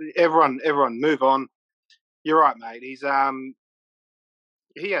 Just everyone move on. You're right, mate. He's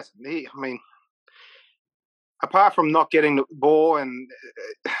he hasn't. I mean, apart from not getting the ball, and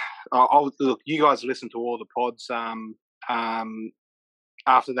look, you guys listen to all the pods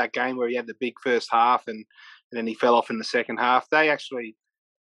after that game where he had the big first half and then he fell off in the second half. They adjusted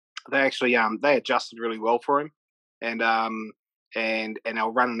really well for him, and they're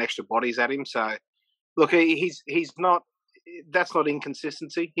running extra bodies at him. So look, he's not. That's not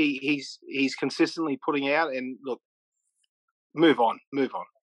inconsistency. He's consistently putting out. And look, move on.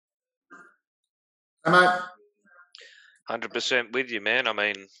 Hey, mate. 100% with you, man. I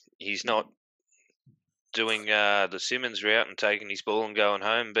mean, he's not doing the Simmons route and taking his ball and going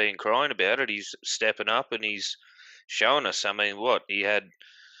home, being crying about it. He's stepping up and he's showing us. I mean, he had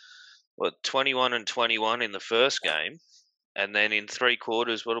 21 and 21 in the first game, and then in 3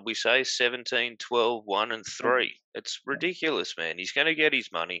 quarters, what did we say? 17, 12, 1 and 3. It's ridiculous, man. He's going to get his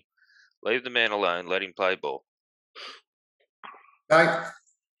money. Leave the man alone. Let him play ball. Hey.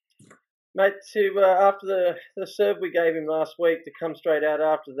 Mate, after the serve we gave him last week, to come straight out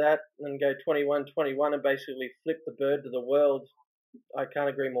after that and go 21-21 and basically flip the bird to the world, I can't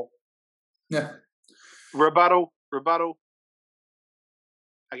agree more. Yeah. Rebuttal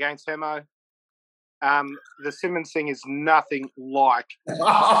against Hemo. The Simmons thing is nothing like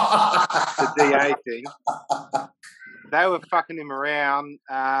the DA thing. They were fucking him around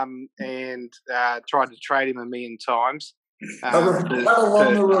and tried to trade him 1,000,000 times. Rebuttal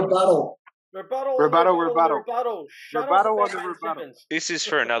on the rebuttal. Rebuttal. Shut Rebuttal up, on the rebuttal. Simmons. This is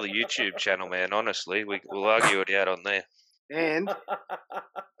for another YouTube channel, man. Honestly, we'll argue it out on there. And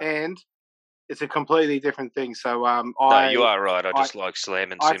it's a completely different thing. So No, you are right. I just like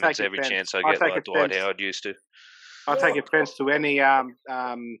slamming Simmons every chance I get, like Dwight Howard used to. I take offence to any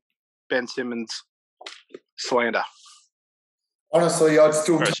Ben Simmons slander. Honestly, I'd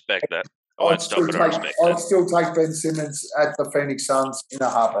still I respect that. I won't stop it. I respect that. I'd still take Ben Simmons at the Phoenix Suns in a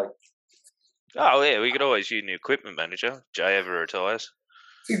heartbeat. Oh, yeah, we could always use new equipment manager. Jay ever retires.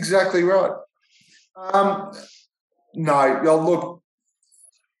 That's exactly right. No, look.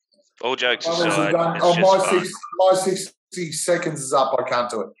 All jokes aside, my 60 seconds is up. I can't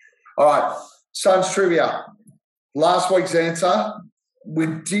do it. All right, Suns trivia. Last week's answer, we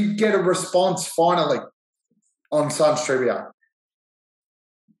did get a response finally on Suns trivia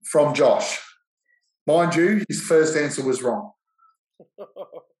from Josh. Mind you, his first answer was wrong.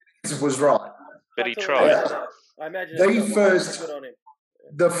 It was right. But he tried. Yeah. I imagine he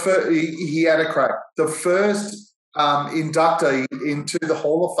had a crack. The first inductee into the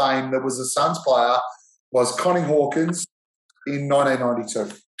Hall of Fame that was a Suns player was Connie Hawkins in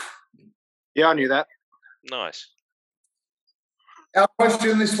 1992. Yeah, I knew that. Nice. Our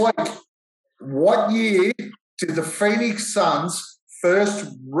question this week, what year did the Phoenix Suns first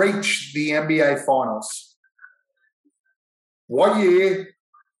reach the NBA Finals? What year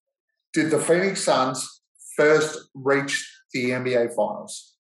did the Phoenix Suns first reach the NBA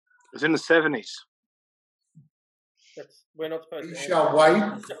Finals? It was in the 70s. We're not supposed to. You shall wait.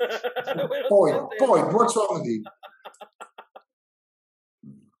 Boyd, what's wrong with you?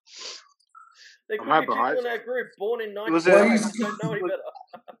 There could be people in our group born in 1990. Don't know any better.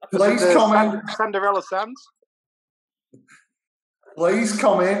 Please comment. Cinderella Suns. Please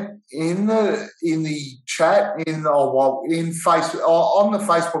comment in the chat in Facebook on the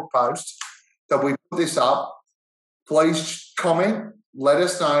Facebook post that we put this up. Please comment. Let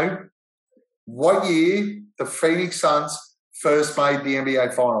us know what year the Phoenix Suns first made the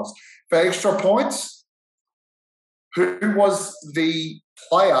NBA Finals. For extra points, who was the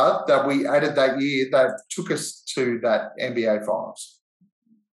player that we added that year that took us to that NBA Finals?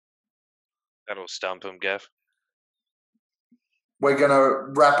 That'll stump him, Gav. We're going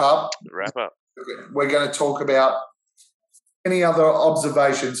to wrap up. We're going to talk about any other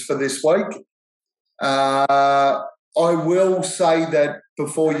observations for this week. I will say that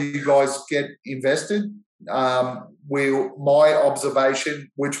before you guys get invested, my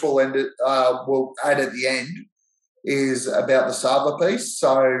observation, which we'll add at the end, is about the Sadler piece.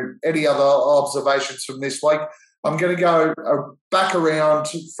 So any other observations from this week? I'm going to go back around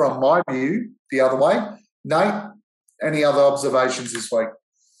from my view the other way. Nate, any other observations this week?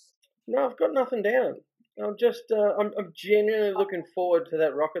 No, I've got nothing down. I'm just, I'm genuinely looking forward to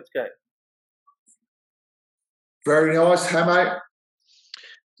that Rockets game. Very nice, Hamo.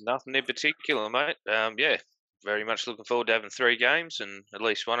 Nothing in particular, mate. Yeah, very much looking forward to having 3 games and at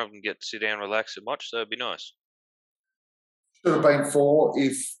least one of them get to sit down, relax and watch, so it'd be nice. Should have been 4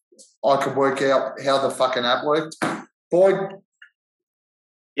 if I could work out how the fucking app worked. Boyd?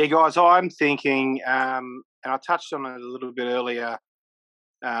 Yeah, guys, I'm thinking, and I touched on it a little bit earlier,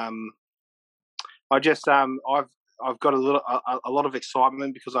 I've got a lot of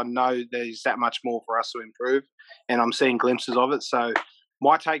excitement because I know there's that much more for us to improve, and I'm seeing glimpses of it. So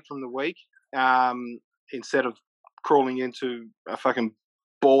my take from the week, instead of crawling into a fucking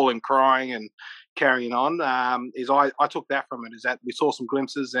ball and crying and carrying on, is I took that from it, is that we saw some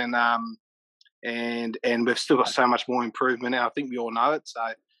glimpses and we've still got so much more improvement, and I think we all know it.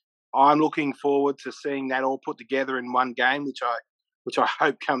 So I'm looking forward to seeing that all put together in one game, which I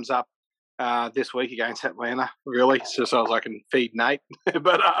hope comes up this week against Atlanta. Really, just so I can feed Nate.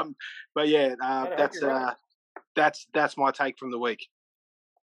 but yeah, that's my take from the week.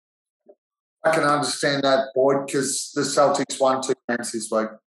 I can understand that, Boyd, because the Celtics won 2 games this week.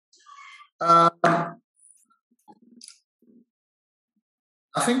 I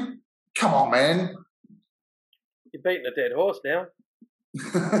think, come on, man. You're beating a dead horse now.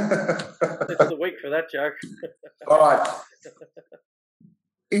 It's the week for that joke. All right.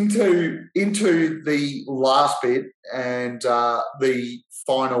 Into the last bit and the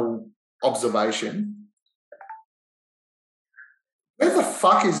final observation. Where the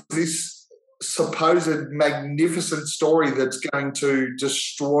fuck is this supposed magnificent story that's going to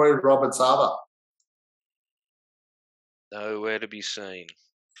destroy Robert Sarver? Nowhere to be seen.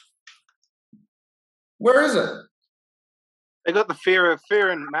 Where is it? They got the fear,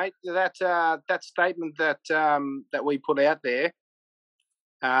 and mate. That statement that we put out there.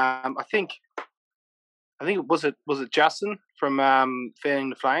 I think it was Justin from Fanning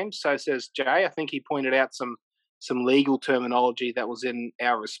the Flames. So says Jay. I think he pointed out some legal terminology that was in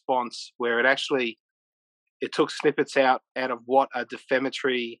our response, where it took snippets out of what a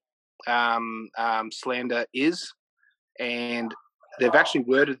defamatory slander is, and they've actually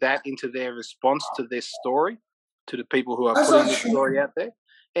worded that into their response to this story, to the people who are putting this story out there.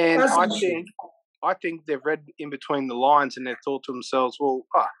 And I think I think they've read in between the lines and they've thought to themselves, well,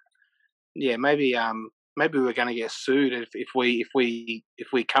 yeah, maybe we're going to get sued if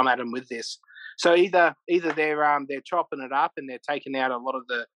we come at them with this. So either they're chopping it up and they're taking out a lot of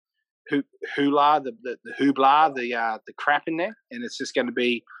the hoopla, the hoopla, the crap in there, and it's just going to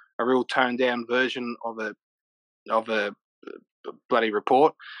be a real toned down version of a bloody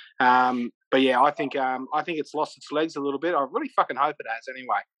report. But yeah, I think it's lost its legs a little bit. I really fucking hope it has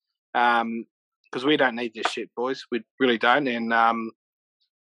anyway, because we don't need this shit, boys. We really don't. And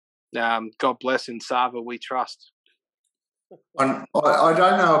God bless in Sava we trust. I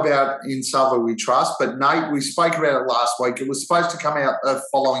don't know about in Sava we trust, but Nate, we spoke about it last week. It was supposed to come out the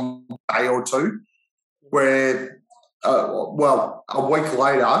following day or two, where, a week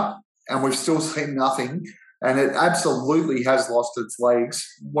later, and we've still seen nothing, and it absolutely has lost its legs.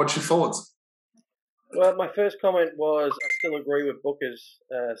 What's your thoughts? Well, my first comment was I still agree with Booker's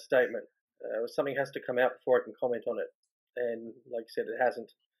statement. Something has to come out before I can comment on it. And like I said, it hasn't.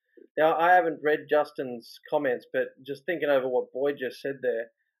 Now, I haven't read Justin's comments, but just thinking over what Boyd just said there,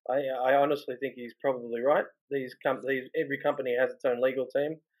 I honestly think he's probably right. Every company has its own legal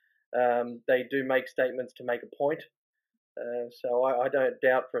team. They do make statements to make a point. So I don't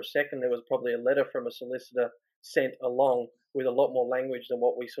doubt for a second there was probably a letter from a solicitor sent along with a lot more language than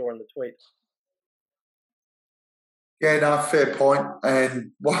what we saw in the tweet. Yeah, no, fair point.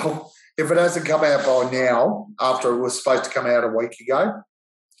 And, well, if it hasn't come out by now, after it was supposed to come out a week ago,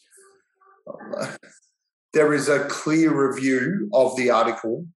 there is a clear review of the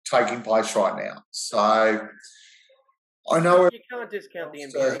article taking place right now. So I know you can't discount the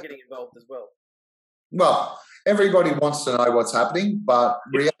NBA getting involved as well. Well, everybody wants to know what's happening, but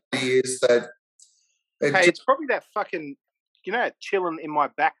reality is that it's probably that fucking, that chilling in my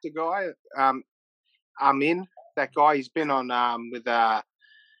back guy. Amin, that guy. He's been on with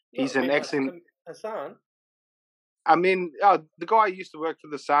he's an excellent Hassan. I mean, the guy who used to work for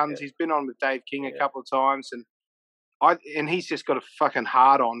the Suns. Yeah. He's been on with Dave King a couple of times, and he's just got a fucking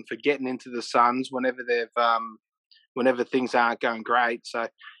hard on for getting into the Suns whenever things aren't going great. So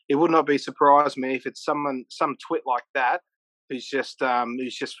it would not be surprised me if it's some twit like that who's just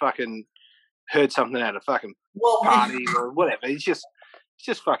fucking heard something at a fucking party or whatever. It's just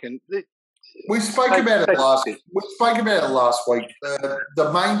fucking. We spoke about it last week.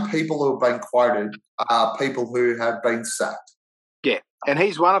 The main people who have been quoted are people who have been sacked. Yeah, and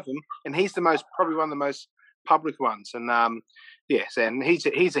he's one of them, and he's probably one of the most public ones. And yes, and he's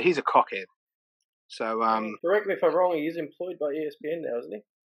a cockhead. So correct me if I'm wrong. He is employed by ESPN now, isn't he?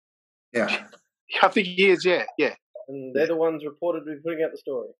 Yeah, I think he is. Yeah. And they're the ones reported to be putting out the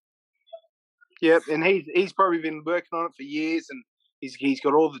story. Yep, and he's probably been working on it for years, and he's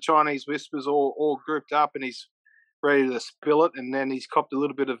got all the Chinese whispers all grouped up, and he's ready to spill it. And then he's copped a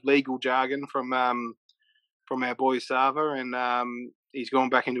little bit of legal jargon from our boy Sava, and he's gone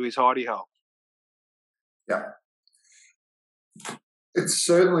back into his hidey hole. Yeah, it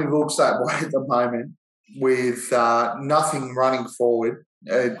certainly looks that way at the moment with nothing running forward.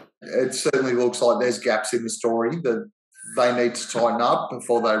 It certainly looks like there's gaps in the story that they need to tighten up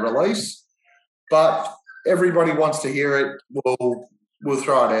before they release. But everybody wants to hear it. We'll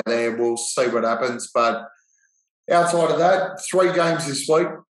throw it out there. We'll see what happens. But outside of that, 3 games this week.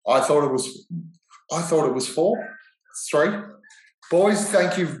 I thought it was 4. 3. Boys,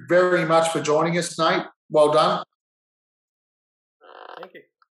 thank you very much for joining us, Nate. Well done. Thank you.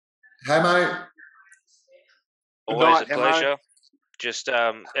 Hamo. Always a pleasure. Just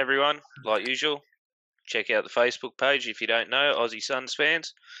everyone, like usual, check out the Facebook page if you don't know, Aussie Suns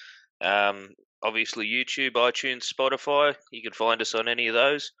fans. Obviously YouTube, iTunes, Spotify. You can find us on any of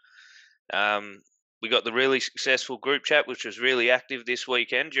those. We got the really successful group chat, which was really active this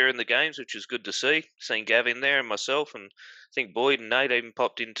weekend during the games, which was good to see. Seeing Gav in there and myself, and I think Boyd and Nate even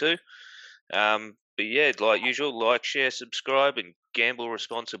popped in too. But yeah, like usual, like, share, subscribe, and gamble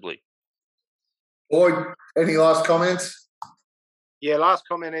responsibly. Boyd, any last comments? Yeah, last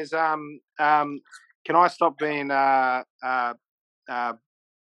comment is can I stop being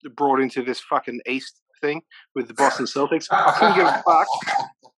brought into this fucking East thing with the Boston Celtics? I couldn't give a fuck.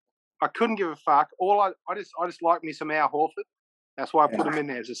 I couldn't give a fuck. I just like me some Al Horford. That's why I put him in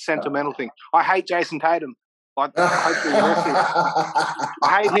there as a sentimental thing. I hate Jason Tatum. I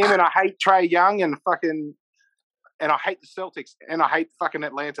hate him, and I hate Trae Young, and I hate the Celtics, and I hate fucking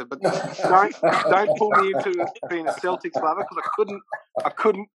Atlanta. But don't pull me into being a Celtics lover, because I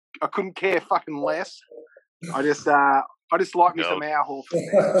couldn't care fucking less. I just like me some Al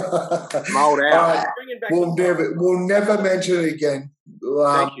Horford. Mold out. We'll never mention it again.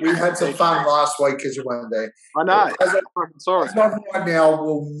 Thank you. We had some fun last week because you weren't there. I know. Sorry. As of right now,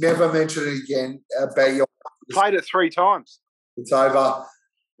 we'll never mention it again about your. Played it 3 times. It's over.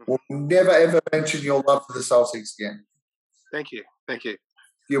 We'll never ever mention your love for the Celtics again. Thank you.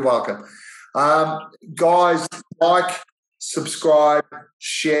 You're welcome. Guys, like, subscribe,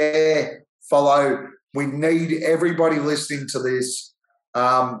 share, follow. We need everybody listening to this.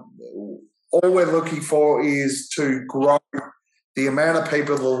 All we're looking for is to grow the amount of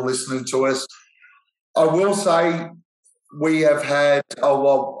people that are listening to us. I will say we have had,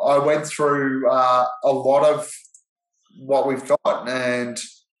 I went through a lot of what we've got, and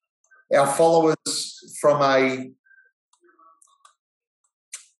our followers from a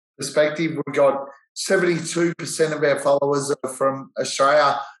perspective, we've got 72% of our followers are from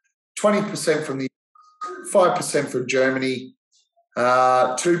Australia, 20% from the 5% from Germany,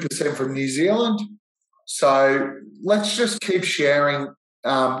 2% from New Zealand. So let's just keep sharing,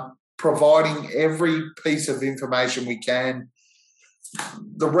 providing every piece of information we can.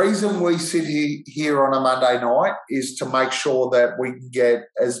 The reason we sit here on a Monday night is to make sure that we can get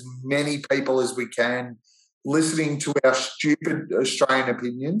as many people as we can listening to our stupid Australian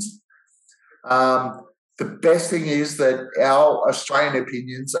opinions. The best thing is that our Australian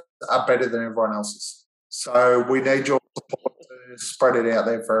opinions are better than everyone else's. So we need your support to spread it out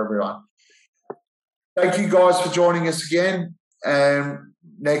there for everyone. Thank you guys for joining us again. And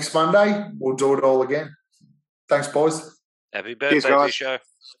next Monday, we'll do it all again. Thanks, boys. Happy birthday to your show.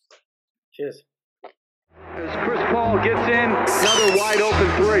 Cheers. As Chris Paul gets in, another wide open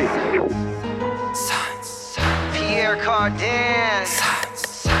 3. Pierre Cardin.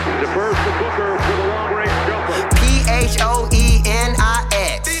 Defers to Booker for the long-range jumper. PHOENIX.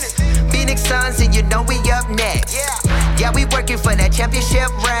 Phoenix Suns, and you know we up next. Yeah, we working for that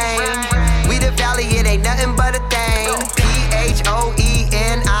championship ring. We the Valley, it ain't nothing but a thing. PHOENIX.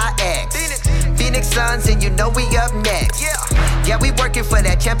 Phoenix Suns, and you know we up next. Yeah, we working for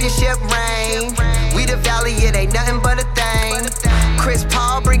that championship ring. We the Valley, it ain't nothing but a thing. Chris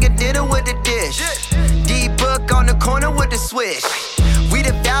Paul bring a dinner with the dish. D-Book on the corner with the swish. We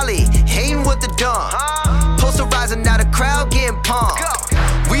the Valley, hating with the dunk. Posterizing, now the crowd getting pumped.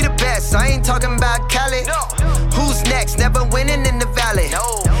 We the best, I ain't talking about Cali. Who's next? Never winning in the Valley.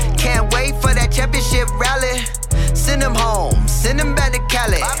 Can't wait for that championship rally. Send them home, send them back to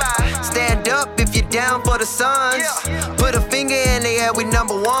Cali. Stand up if you're down for the Suns. Put a finger in the air, we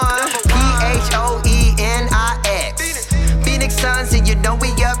number 1. PHOENIX. Phoenix Suns, and you know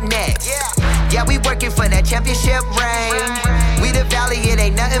we up next. Yeah, we working for that championship ring. We the Valley, it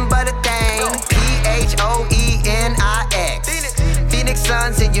ain't nothing but a thing. PHOENIX. Phoenix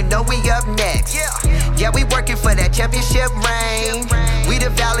Suns, and you know we up next. Yeah, we working for that championship ring. We the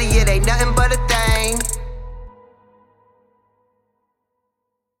Valley, it ain't nothing but a thing.